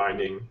value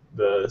binding,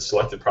 the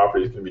selected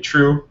property is going to be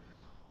true.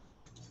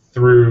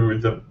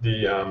 Through the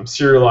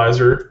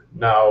serializer,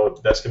 now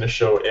that's going to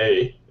show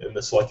A in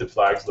the selected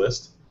flags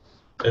list.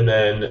 And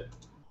then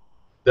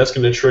that's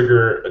going to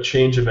trigger a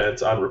change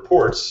event on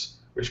reports,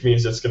 which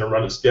means it's going to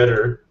run as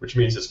getter, which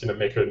means it's going to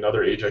make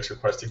another AJAX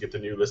request to get the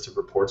new list of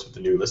reports with the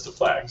new list of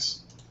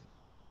flags.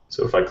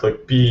 So if I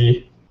click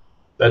B,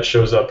 that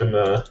shows up in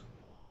the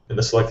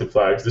selected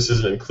flags. This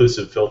is an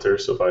inclusive filter,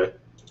 so if I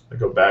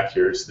go back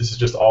here, this is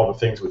just all the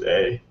things with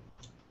A.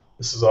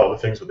 This is all the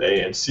things with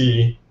A and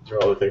C. These are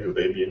all the things with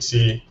A, B, and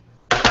C.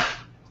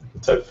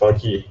 Type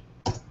funky.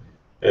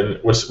 And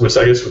what's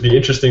I guess the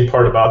interesting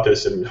part about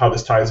this and how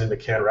this ties into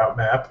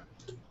can.route.map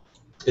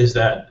is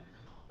that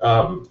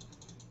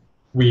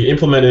we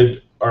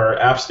implemented our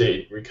app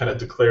state. We kind of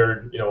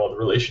declared, all the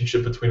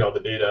relationship between all the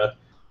data,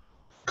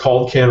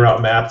 called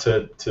can.route.map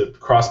to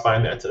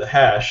cross-bind that to the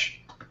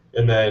hash,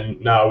 and then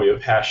now we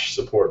have hash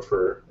support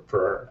for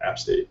our app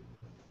state.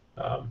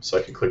 So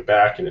I can click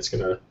back, and it's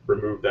going to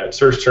remove that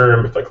search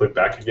term. If I click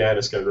back again,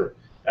 it's going to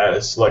add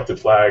a selected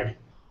flag.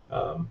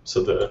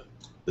 So the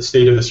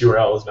state of this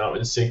URL is now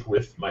in sync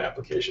with my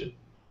application.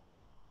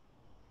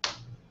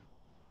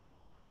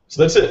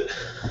 So that's it.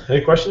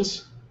 Any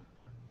questions?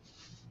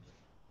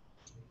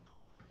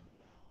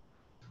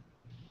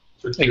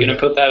 Are you going to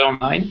put that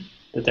online,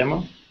 the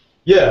demo?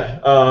 Yeah,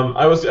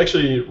 I was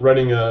actually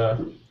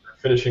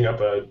finishing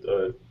up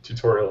a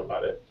tutorial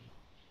about it.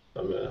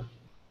 I'm going to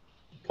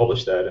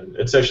publish that, and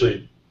it's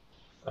actually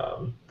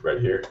right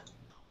here.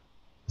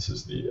 This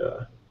is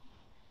the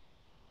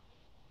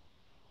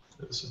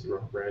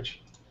wrong branch.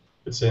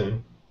 It's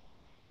in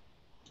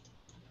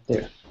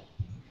there.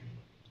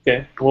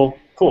 Okay. Well,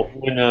 cool.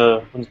 When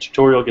the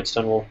tutorial gets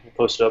done, we'll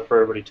post it up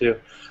for everybody too.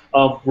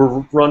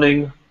 We're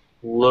running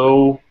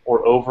low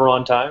or over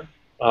on time,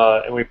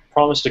 and we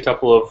promised a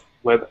couple of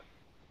web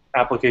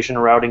application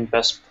routing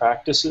best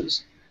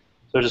practices.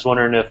 So I'm just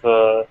wondering if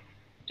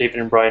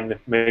David and Brian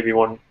maybe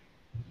one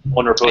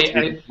or both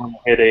of you want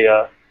to hit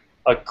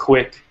a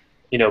quick,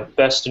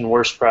 best and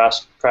worst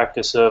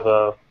practice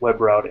of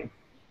web routing.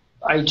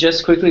 I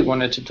just quickly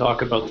wanted to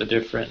talk about the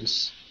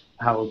difference,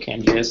 how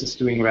CanJS is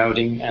doing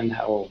routing and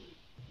how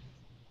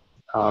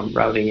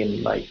routing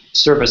in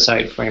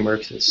server-side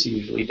frameworks is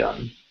usually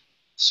done.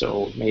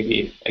 So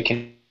maybe I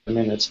can have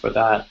minutes for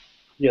that.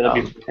 Yeah,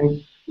 that'd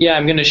be. Yeah,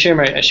 I'm going to share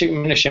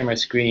my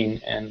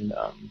screen, and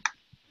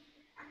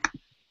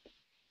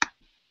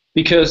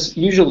because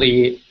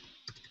usually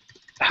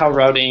how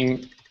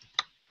routing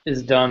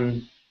is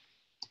done,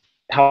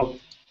 how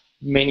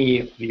many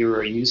of you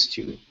are used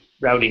to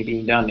routing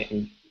being done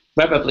in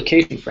web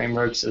application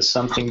frameworks is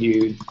something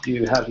you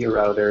have your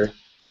router.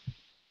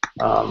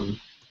 I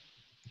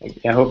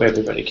hope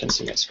everybody can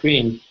see my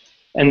screen,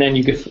 and then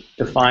you could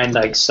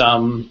define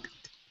some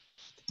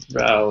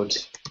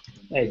route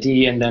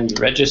ID, and then you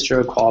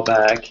register a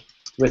callback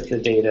with the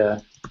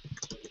data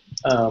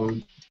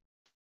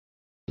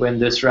when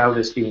this route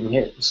is being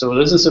hit. So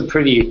this is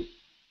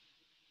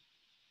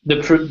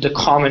the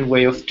common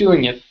way of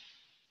doing it.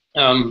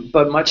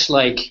 But much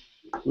like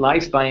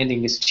live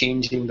binding is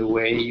changing the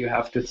way you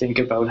have to think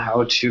about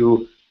how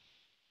to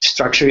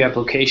structure your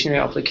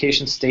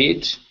application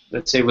state.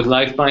 Let's say with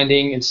live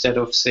binding, instead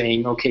of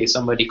saying, okay,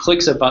 somebody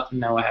clicks a button,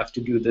 now I have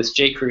to do this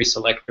jQuery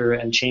selector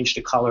and change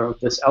the color of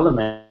this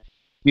element.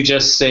 You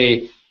just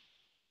say,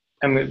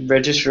 I'm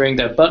registering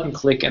that button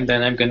click, and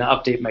then I'm going to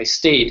update my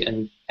state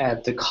and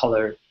add the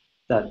color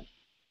that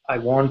I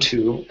want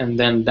to, and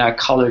then that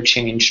color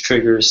change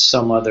triggers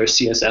some other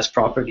CSS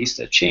properties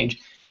that change.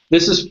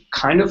 This is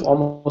kind of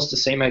almost the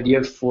same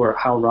idea for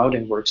how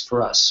routing works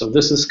for us. So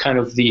this is kind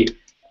of the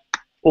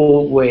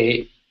old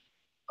way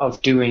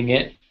of doing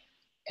it.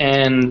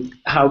 And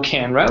how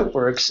can.route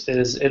works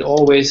is it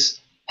always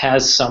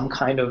has some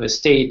kind of a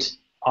state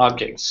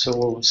object.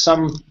 So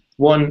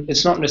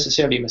it's not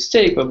necessarily a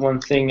mistake, but one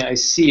thing I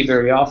see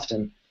very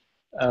often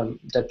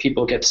that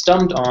people get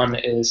stumped on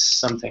is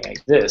something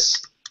like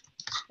this.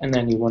 And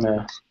then you want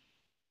to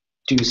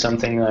do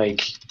something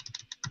like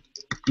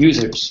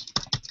users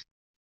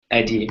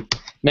ID.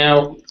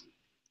 Now,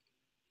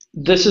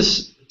 this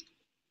is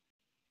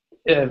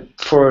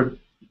for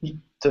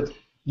the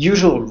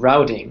usual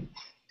routing.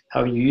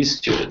 you're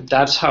used to it.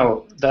 That's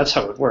how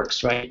it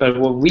works, right? But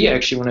what we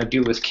actually want to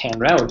do with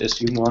can.route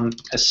is we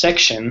want a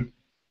section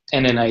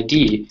and an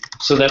ID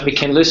so that we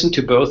can listen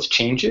to both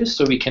changes.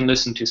 So we can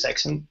listen to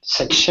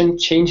section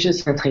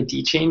changes and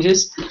ID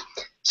changes.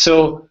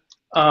 So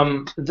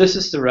this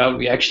is the route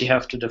we actually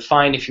have to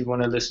define if you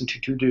want to listen to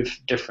two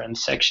different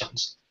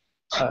sections.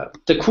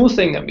 The cool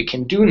thing that we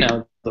can do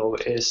now, though,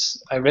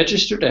 is I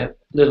registered a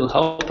little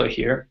helper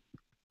here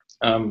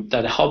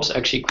that helps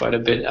actually quite a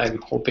bit.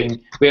 I'm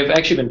hoping we have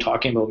actually been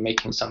talking about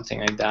making something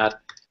like that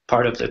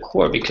part of the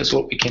core, because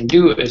what we can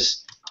do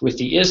is with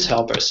the is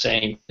helper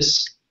saying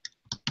this,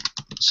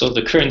 so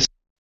the current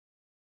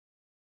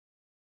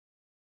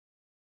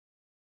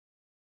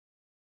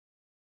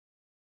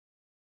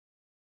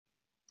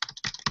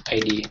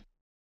ID.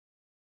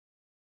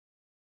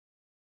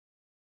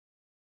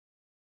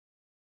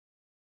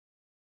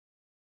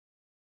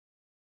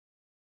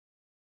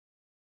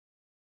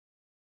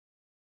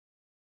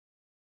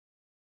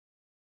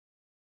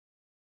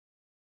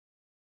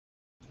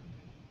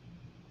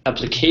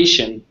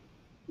 Application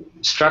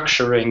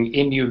structuring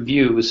in your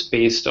views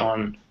based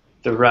on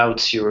the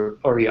routes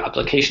or your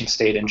application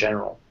state in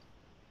general.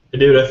 Hey,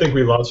 David, I think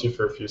we lost you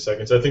for a few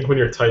seconds. I think when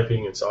you're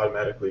typing, it's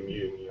automatically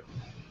muting you.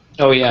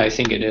 Oh yeah, I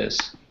think it is.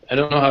 I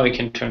don't know how I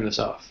can turn this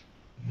off.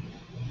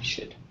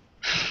 Shit.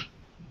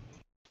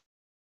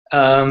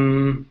 I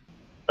don't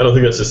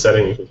think that's a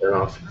setting you can turn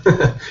off.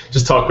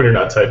 Just talk when you're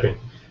not typing.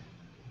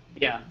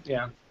 Yeah.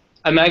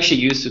 I'm actually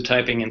used to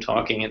typing and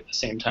talking at the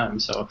same time,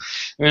 so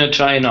I'm going to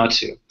try not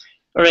to.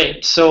 All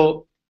right,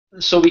 so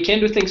we can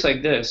do things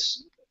like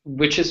this,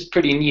 which is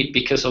pretty neat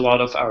because a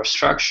lot of our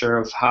structure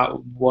of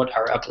what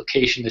our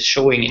application is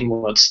showing in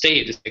what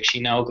state is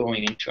actually now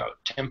going into our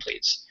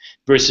templates,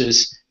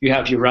 versus you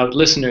have your route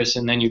listeners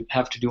and then you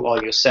have to do all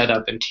your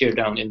setup and tear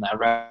down in that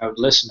route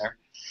listener.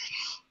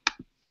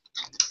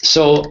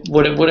 So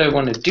what I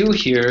want to do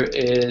here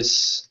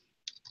is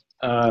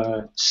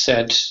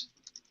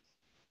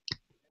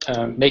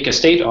make a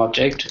state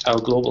object, our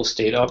global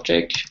state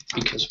object,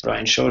 because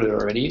Brian showed it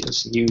already.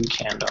 It's new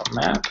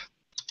can.map.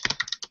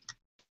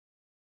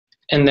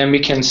 And then we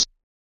can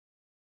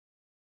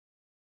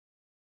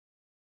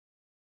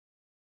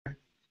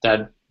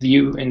that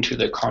view into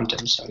the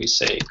contents. So we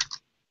say,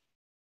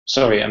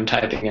 sorry, I'm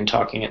typing and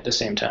talking at the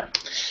same time.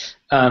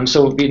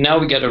 So now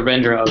we get a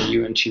render our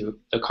view into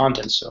the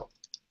contents. So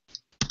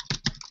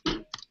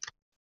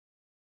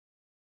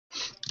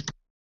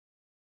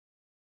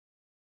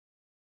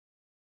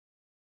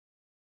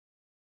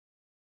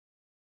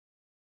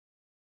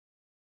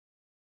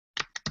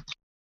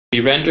we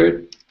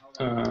rendered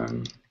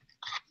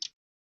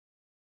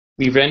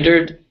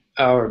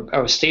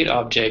our state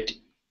object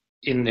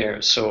in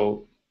there.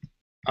 So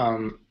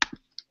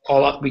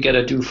all we got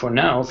to do for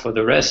now, for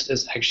the rest,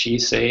 is actually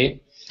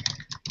say,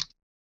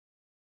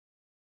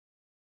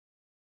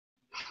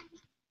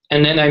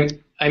 and then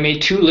I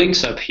made two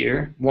links up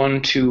here,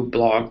 one to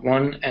blog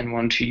 1 and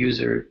one to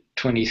user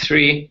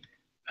 23.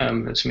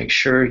 Let's make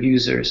sure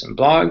users and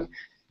blog.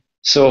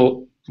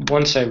 So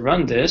once I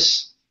run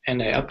this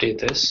and I update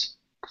this,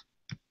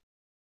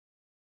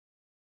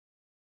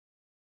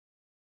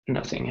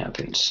 nothing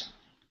happens.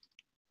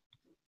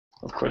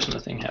 Of course,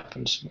 nothing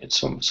happens. It's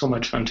so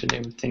much fun to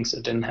do things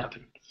that didn't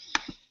happen.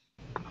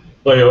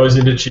 Well, you always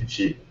need a cheat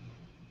sheet.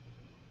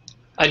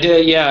 I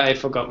did, yeah. I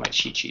forgot my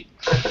cheat sheet.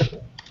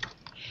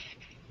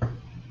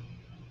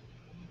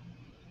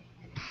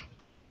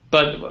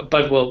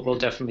 but we'll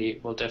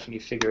definitely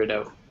figure it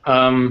out.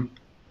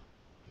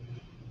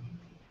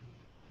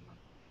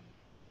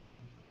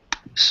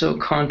 So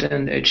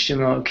content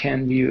HTML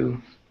can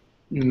view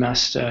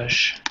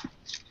mustache.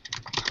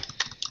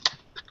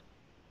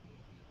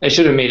 I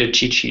should have made a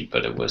cheat sheet,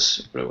 but it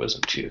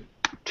wasn't too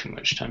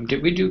much time.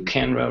 Did we do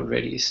can.route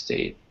ready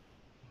state?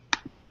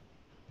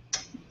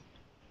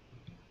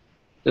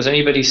 Does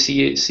anybody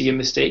see a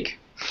mistake?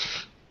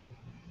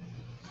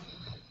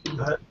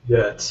 Not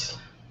yet.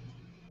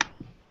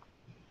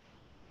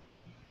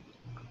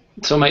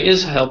 So my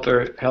is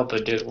helper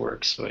did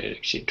work, so I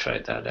actually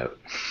tried that out.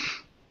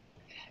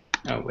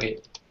 Oh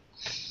wait.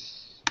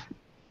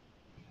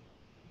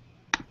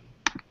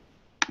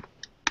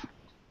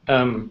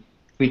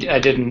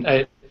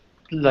 I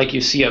like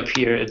you see up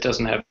here, it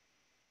doesn't have.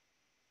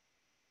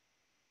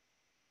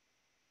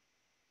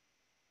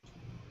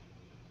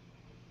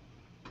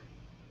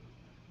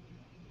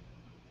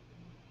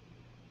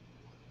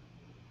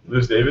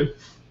 Lose David?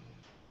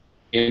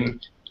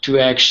 To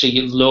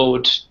actually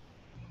load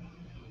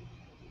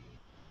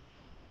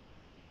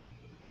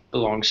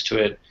belongs to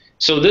it.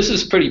 So this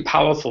is pretty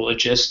powerful.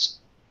 It's just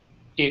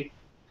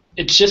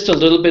a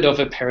little bit of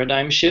a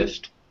paradigm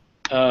shift.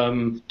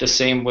 The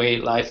same way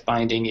live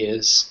binding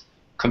is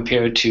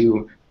compared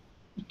to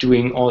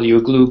doing all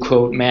your glue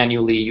code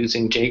manually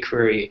using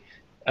jQuery.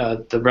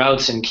 The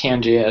routes in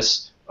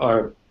CanJS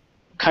are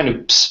kind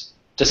of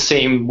the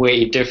same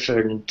way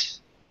different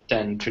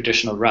than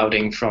traditional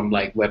routing from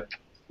like web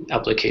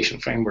application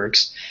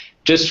frameworks.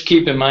 Just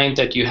keep in mind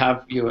that you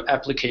have your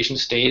application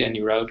state and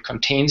your route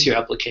contains your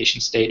application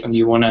state, and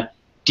you want to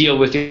deal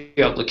with the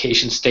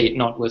application state,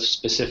 not with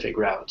specific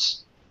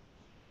routes.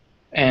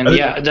 And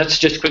yeah, that's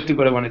just quickly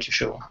what I wanted to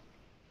show.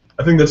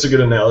 I think that's a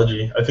good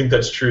analogy. I think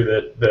that's true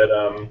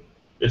that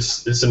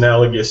it's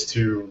analogous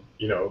to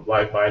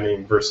live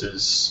binding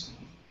versus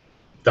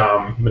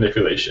DOM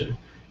manipulation.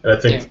 And I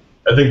think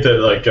that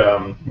like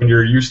when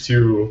you're used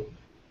to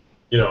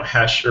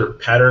hash or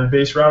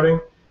pattern-based routing,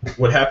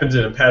 what happens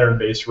in a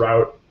pattern-based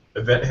route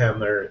event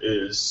handler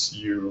is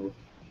you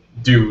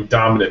do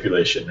DOM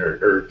manipulation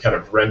or kind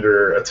of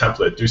render a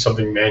template, do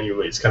something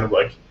manually. It's kind of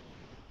like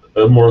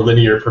a more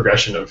linear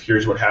progression of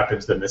here's what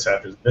happens, then this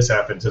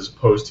happens, as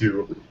opposed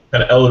to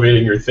kind of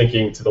elevating your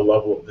thinking to the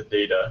level of the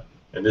data.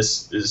 And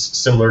this is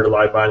similar to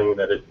live binding in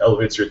that it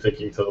elevates your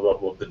thinking to the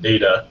level of the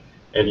data,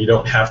 and you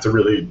don't have to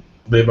really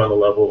live on the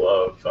level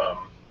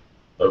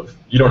of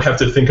you don't have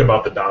to think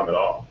about the DOM at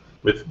all.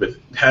 With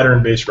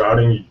pattern-based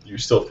routing, you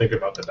still think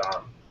about the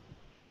DOM.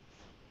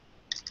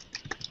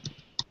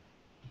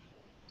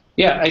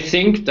 Yeah, I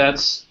think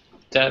that's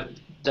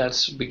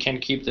we can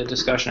keep the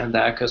discussion at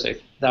that, because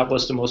that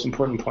was the most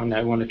important point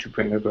I wanted to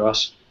bring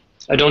across.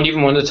 I don't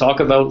even want to talk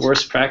about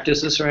worst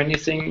practices or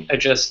anything. I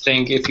just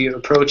think if you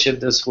approach it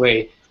this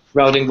way,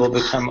 routing will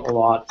become a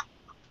lot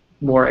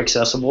more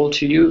accessible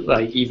to you.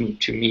 Like even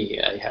to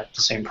me, I have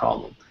the same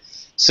problem.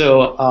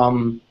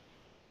 So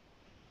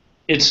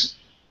it's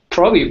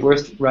probably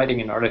worth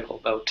writing an article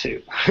about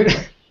too.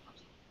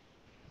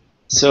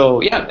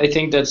 So yeah, I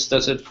think that's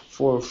it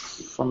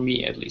from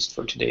me, at least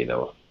for today,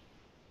 though.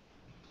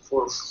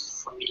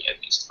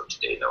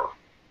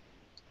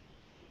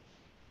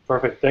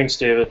 Perfect. Thanks,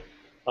 David.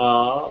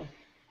 Brian,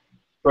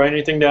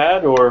 anything to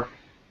add, or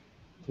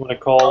you want to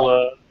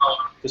call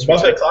this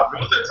one?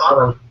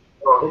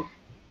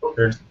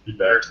 There's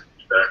feedback.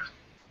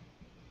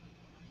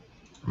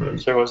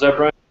 Sorry, what was that,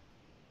 Brian?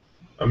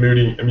 I'm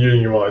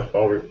muting you while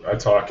I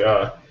talk.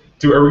 Are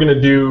we going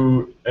to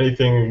do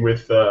anything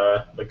with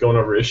like going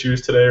over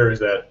issues today, or is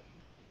that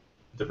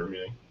a different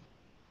meeting?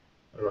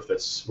 I don't know if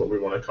that's what we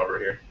want to cover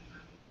here.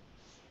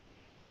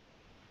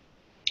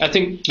 I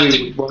think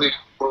we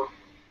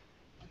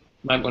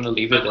might want to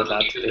leave it at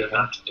that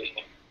today.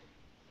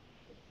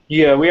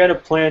 Yeah, we had a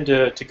plan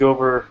to go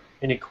over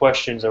any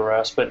questions that were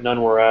asked, but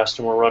none were asked,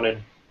 and we're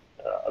running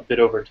a bit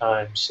over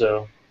time,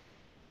 so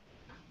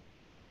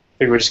I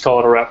think we'll just call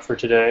it a wrap for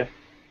today.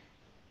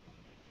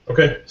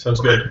 Okay,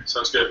 sounds good.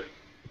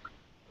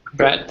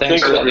 Brad,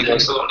 thanks a lot again.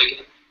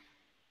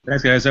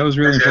 Thanks, guys. That was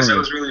really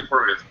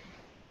informative.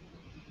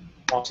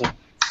 Awesome.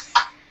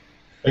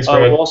 Thanks,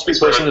 Brad. We'll also be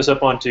posting this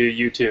up onto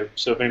YouTube,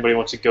 so if anybody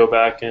wants to go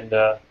back and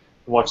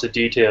watch the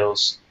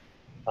details,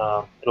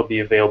 it'll be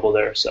available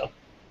there. So,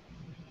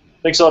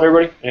 thanks a lot,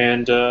 everybody,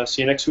 and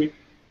see you next week.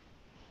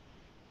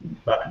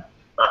 Bye.